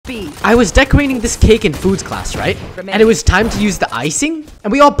B. I was decorating this cake in foods class, right? And it was time to use the icing. And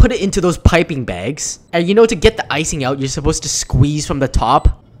we all put it into those piping bags. And you know, to get the icing out, you're supposed to squeeze from the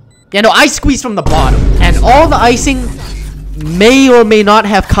top. Yeah, no, I squeezed from the bottom. And all the icing may or may not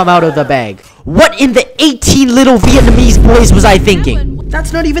have come out of the bag. What in the 18 little Vietnamese boys was I thinking?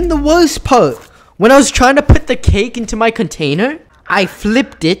 That's not even the worst part. When I was trying to put the cake into my container, I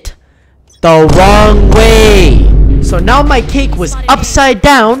flipped it the wrong way. So now my cake was upside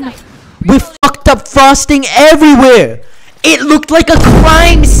down with fucked up frosting everywhere. It looked like a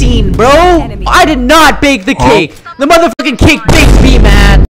crime scene, bro. I did not bake the cake. The motherfucking cake baked me, man.